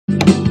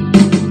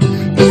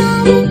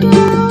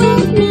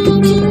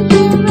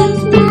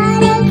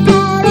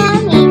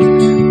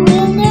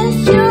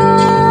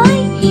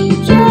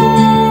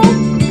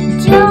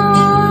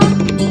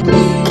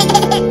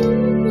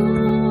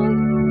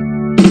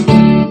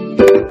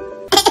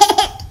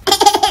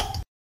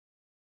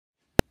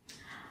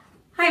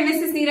Hi,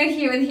 Mrs. Nita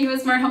here with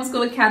HeroesMart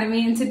Homeschool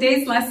Academy. In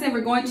today's lesson,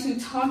 we're going to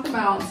talk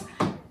about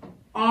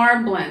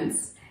our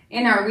blends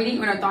in our reading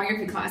and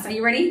orthography class. Are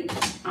you ready?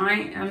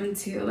 I am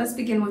too. Let's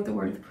begin with the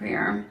word of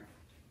prayer.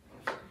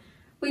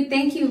 We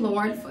thank you,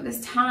 Lord, for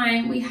this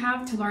time we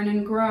have to learn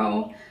and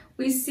grow.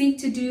 We seek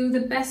to do the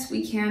best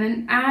we can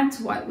and add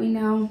to what we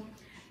know.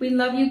 We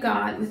love you,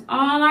 God, with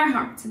all our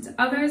hearts, and to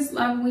others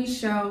love we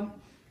show.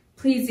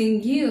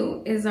 Pleasing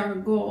you is our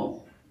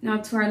goal. Now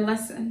to our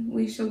lesson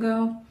we shall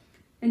go.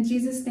 In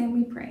Jesus' name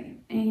we pray.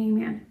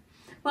 Amen.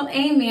 Well,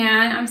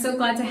 amen. I'm so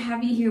glad to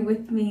have you here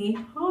with me.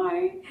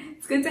 Hi.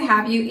 It's good to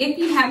have you. If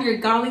you have your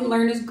Golly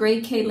Learners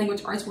Grade K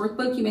Language Arts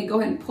Workbook, you may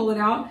go ahead and pull it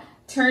out.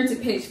 Turn to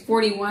page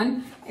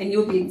 41, and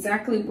you'll be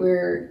exactly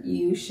where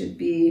you should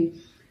be.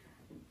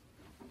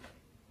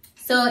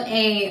 So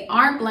a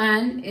R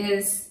blend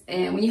is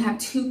when you have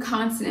two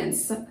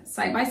consonants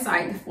side by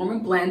side to form a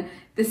blend,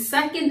 the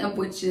second of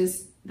which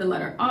is the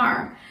letter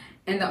R.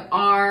 And the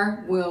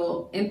R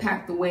will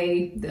impact the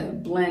way the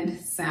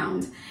blend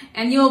sounds.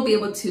 And you'll be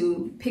able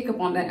to pick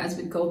up on that as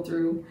we go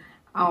through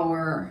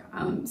our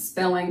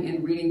spelling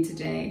and reading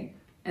today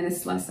in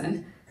this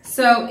lesson.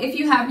 So if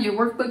you have your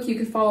workbook, you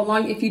can follow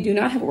along. If you do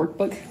not have a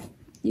workbook,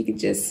 you could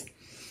just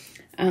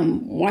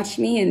watch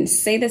me and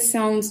say the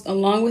sounds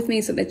along with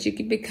me so that you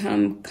can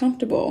become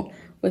comfortable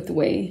with the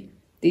way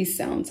these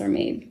sounds are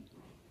made.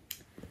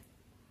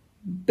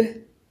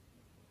 B,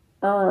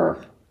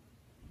 R,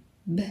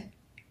 B.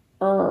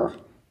 Burr,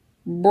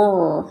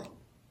 burr,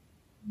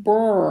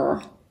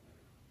 burr,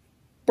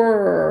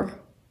 burr,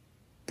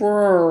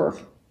 burr,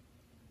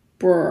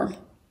 burr.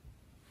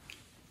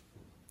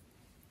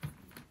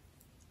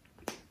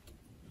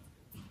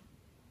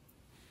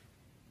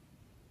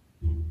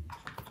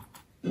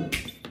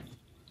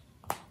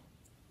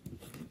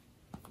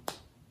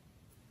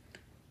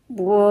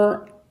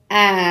 Brr,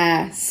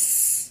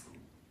 ass,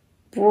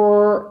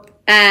 brr,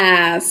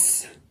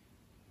 ass,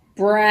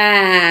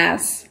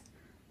 brass.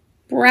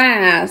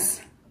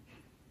 Brass,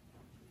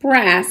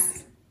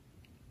 brass.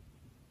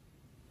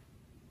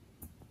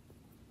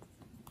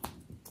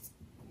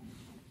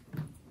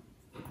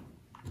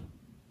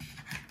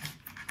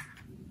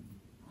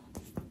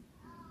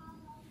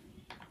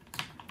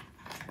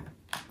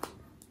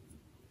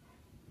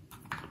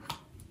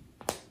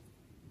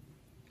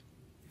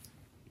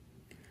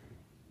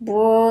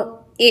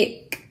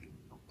 Brick,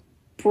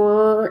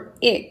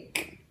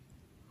 brick,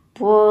 brick,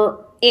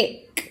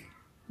 brick,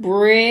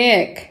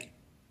 brick.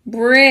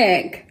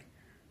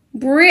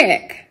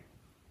 Brick,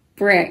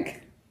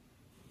 brick.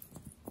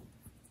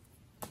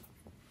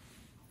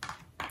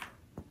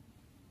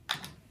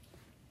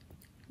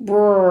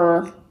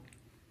 Brr.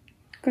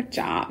 Good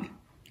job.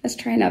 Let's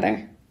try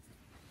another.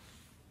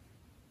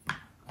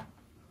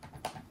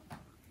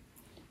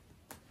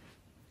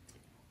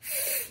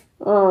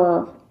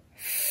 Fur,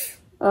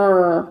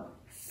 fur,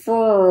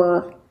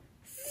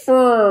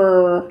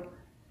 fur.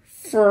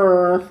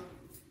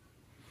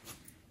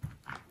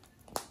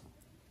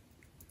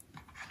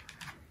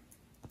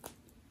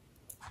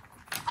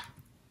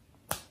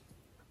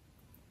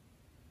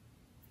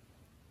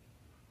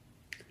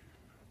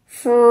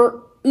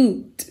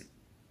 Fruit,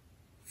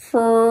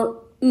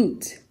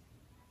 fruit,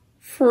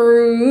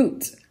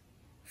 fruit,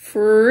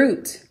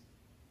 fruit,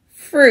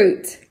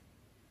 fruit,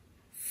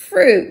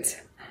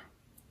 fruit,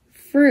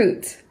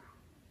 fruit.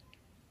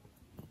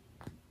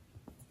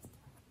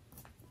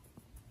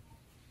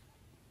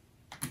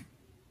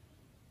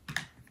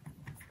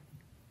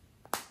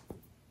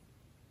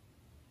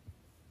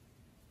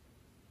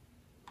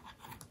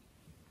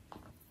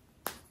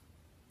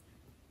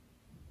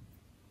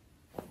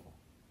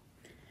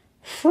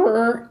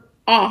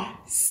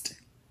 Frost,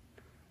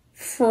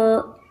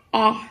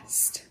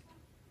 frost,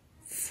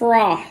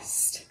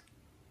 frost,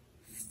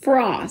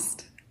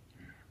 frost,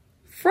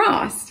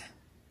 frost,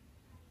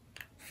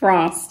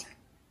 frost.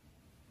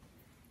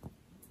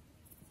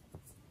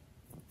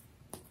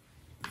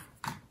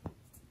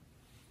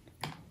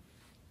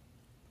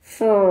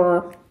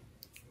 Fur.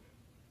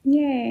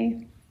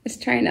 Yay. Let's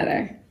try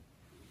another.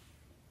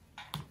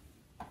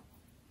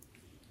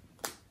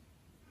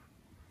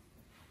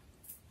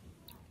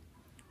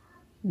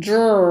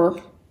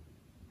 Jur,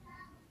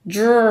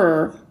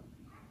 jur,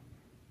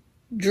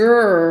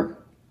 jur.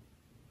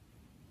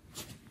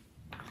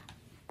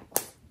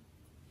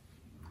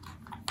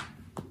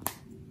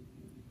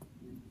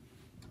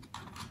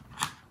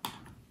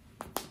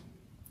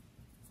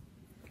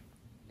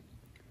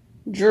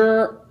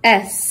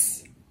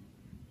 Dress,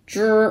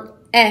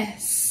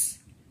 dress,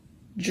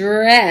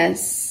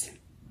 dress,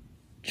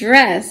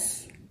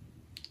 dress,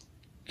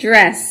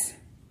 dress.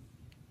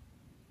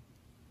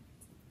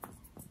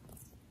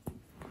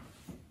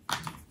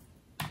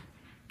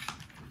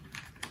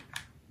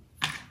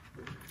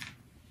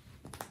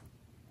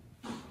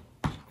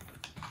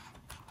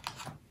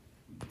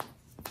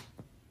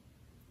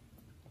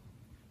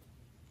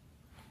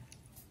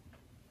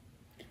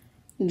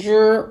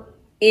 Drill,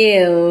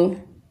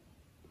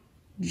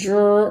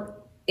 drill,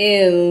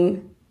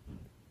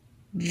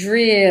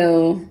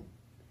 drill,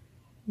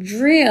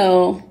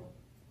 drill,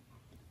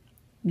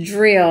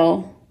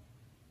 drill,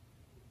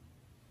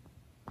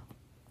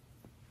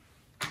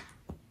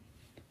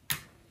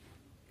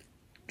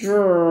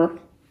 drawer.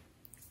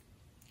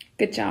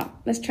 Good job.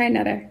 Let's try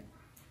another.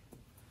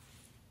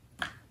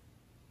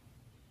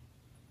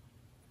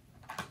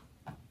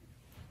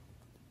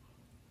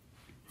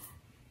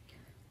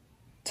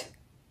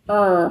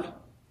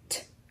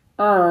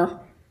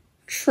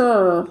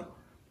 Chur,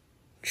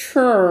 chur,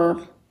 chur.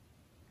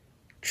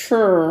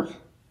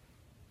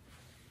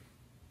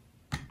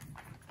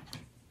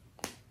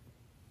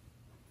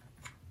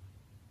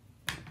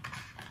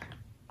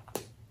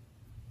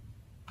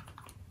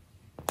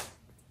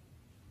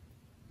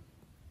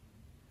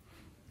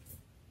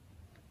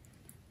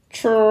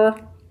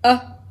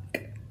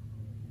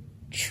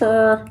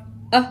 Truck,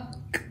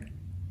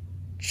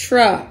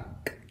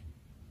 truck,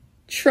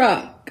 truck,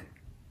 truck,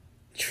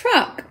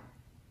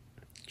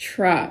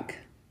 truck.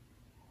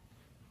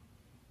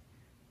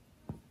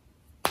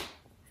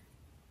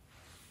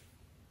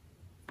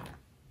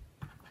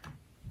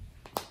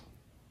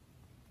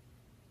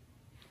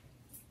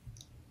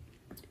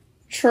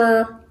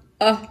 Trunk,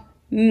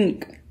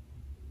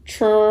 trunk,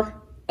 trunk,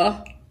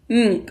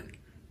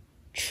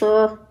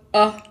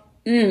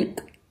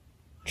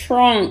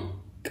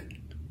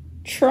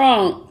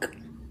 trunk,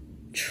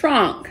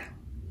 trunk,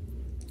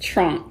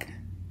 trunk.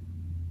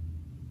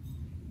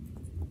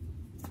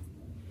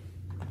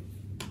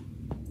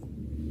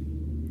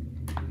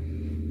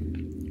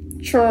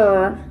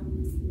 Chur,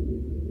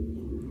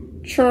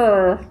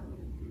 chur.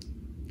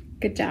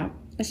 Good job.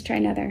 Let's try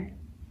another.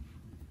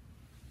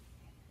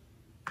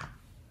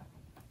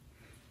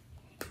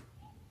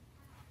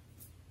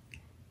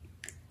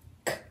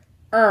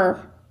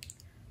 Cur,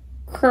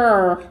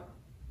 cur,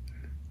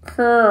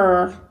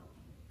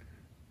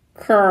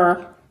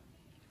 cur.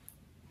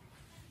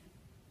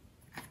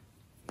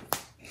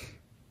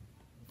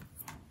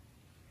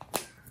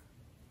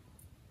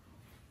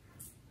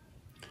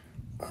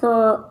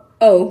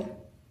 Crow,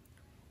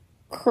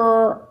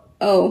 crow,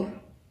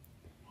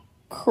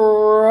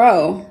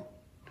 crow,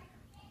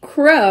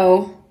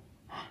 crow,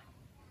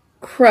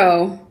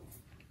 crow.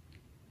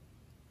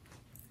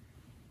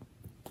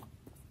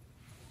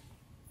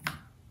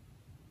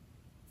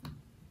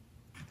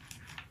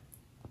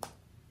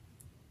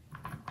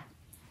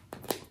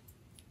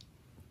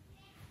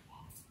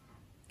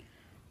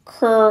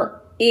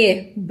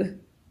 Crib,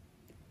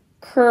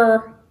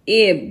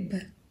 crib,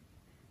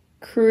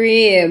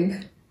 crib,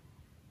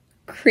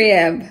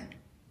 crib,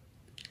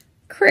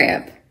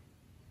 crib.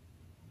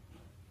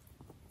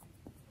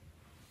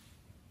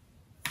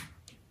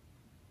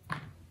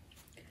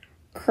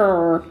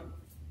 Cur.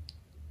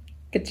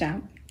 Good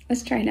job.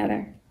 Let's try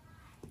another.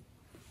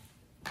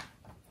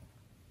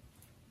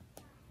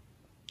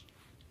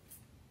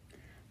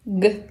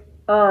 G,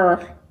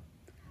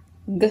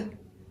 g,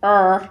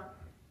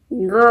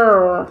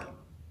 girl,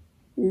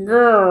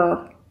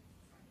 girl,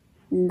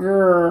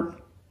 girl.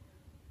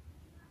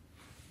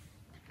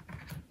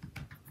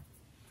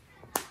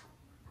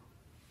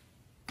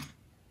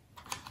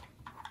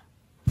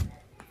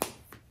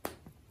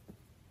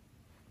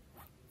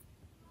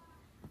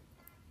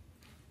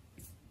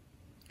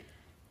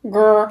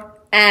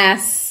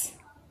 Ass,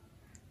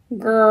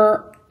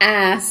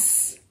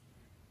 ass,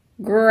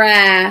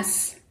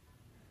 grass,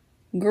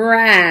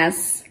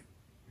 grass,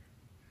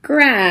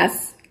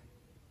 grass,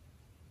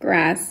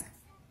 grass.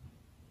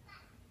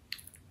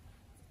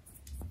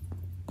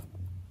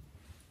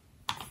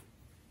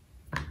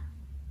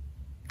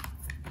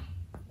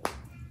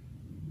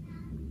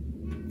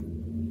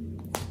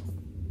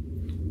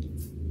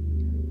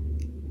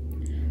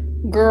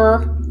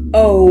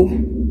 O,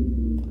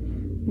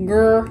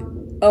 grow,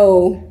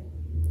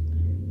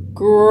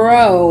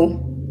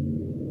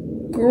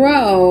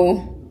 grow,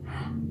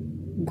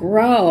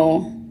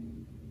 grow.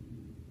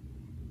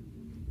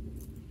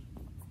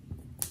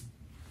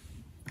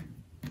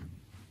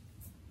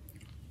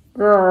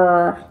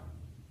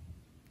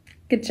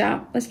 Good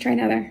job. Let's try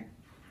another.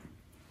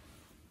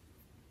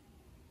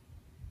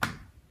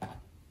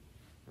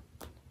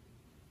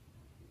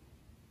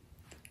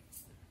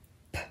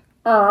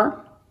 Purr,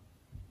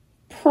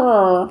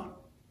 purr,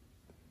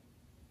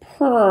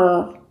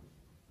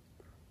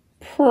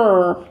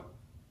 purr.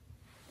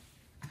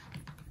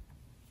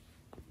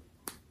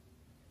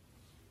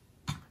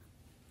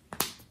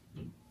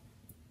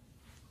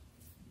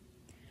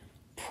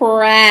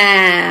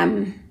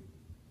 Pram,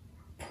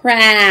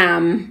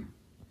 pram,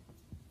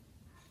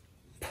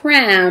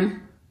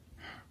 pram,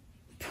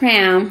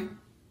 pram.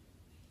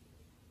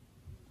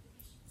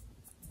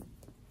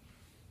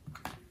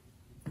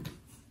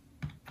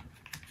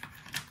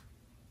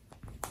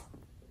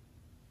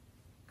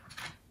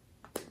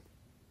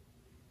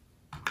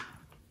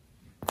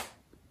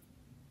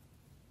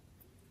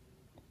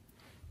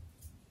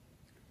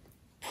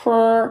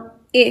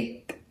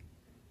 Prick,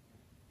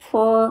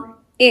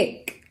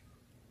 prick,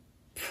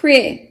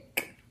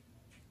 prick,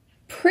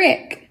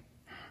 prick,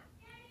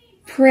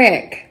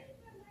 prick,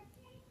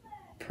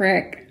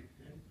 prick.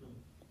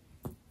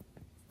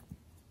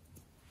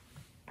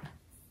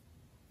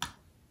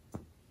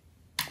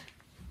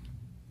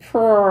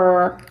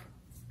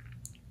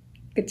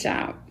 Good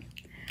job.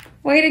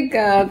 Way to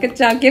go. Good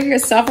job. Give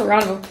yourself a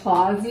round of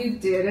applause. You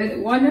did it.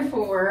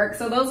 Wonderful work.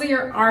 So those are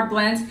your R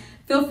blends.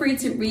 Feel free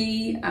to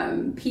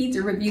repeat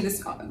or review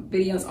this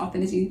video as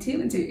often as you need to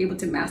until you're able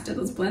to master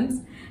those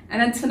blends.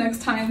 And until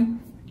next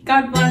time,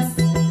 God bless.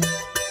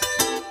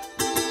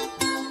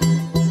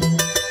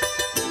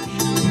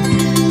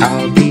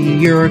 I'll be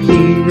your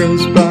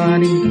hero's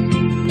buddy,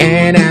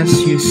 and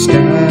as you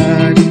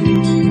study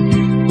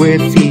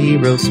with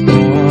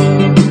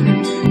HeroesMart,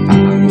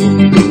 I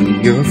will be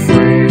your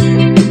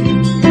friend.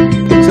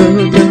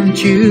 So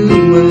don't you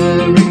worry.